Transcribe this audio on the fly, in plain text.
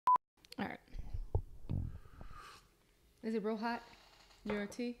All right. Is it real hot? Your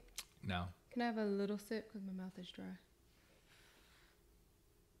tea? No. Can I have a little sip? Because my mouth is dry.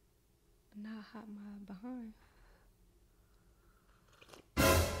 Not hot my behind.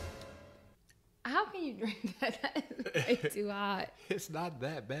 How can you drink that? That is way too hot. It's not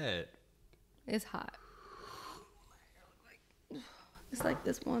that bad. It's hot. It's like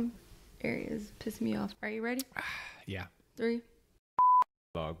this one area is pissing me off. Are you ready? Yeah. 3.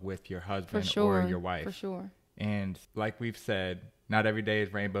 With your husband For sure. or your wife. For sure. And like we've said, not every day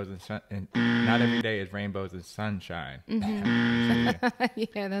is rainbows and not every day is rainbows and sunshine. Mm-hmm.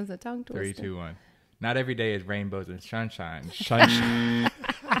 Yeah, that's a tongue twister. 3, 2, 1. Not every day is rainbows and sunshine. Sunshine.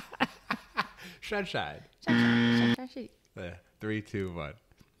 Sunshine. Sunshine. 3, 2, 1.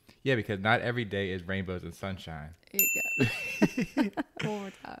 Yeah, because not every day is rainbows and sunshine. There you go. One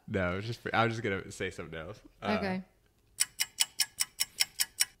more time. No, it's just I was just gonna say something else. Okay.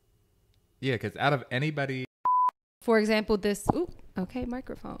 Yeah, because out of anybody. For example, this. Ooh, okay,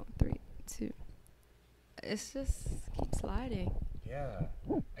 microphone. 3, 2. It's just keep sliding. Yeah,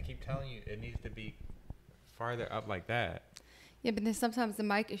 I keep telling you it needs to be farther up like that. Yeah, but then sometimes the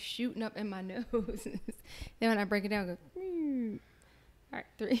mic is shooting up in my nose. Then when I break it down, I go. All right,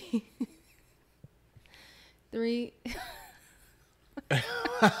 3. 3.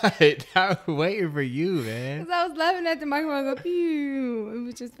 I'm waiting for you, man. Because I was laughing at the microphone. I go, pew. It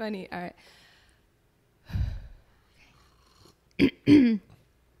was just funny. All right. Okay.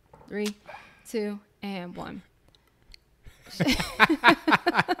 3, 2, and 1.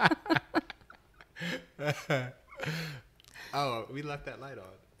 Oh, we left that light on.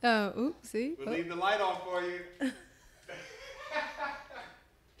 Oh, oops, see? We'll leave the light on for you.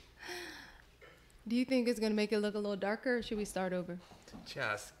 Do you think it's going to make it look a little darker, or should we start over?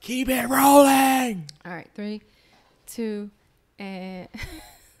 Just keep it rolling. All right, 3, 2, and I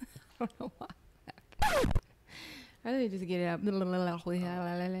don't know why. I need to just get it out. Is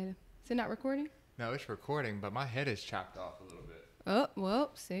it not recording? No, it's recording, but my head is chopped off a little bit. Oh,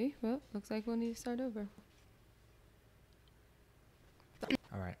 well, see? Well, looks like we'll need to start over.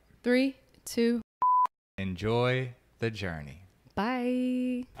 All right. 3, 2. Enjoy the journey.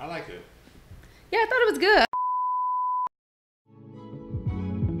 Bye. I liked it. Yeah, I thought it was good.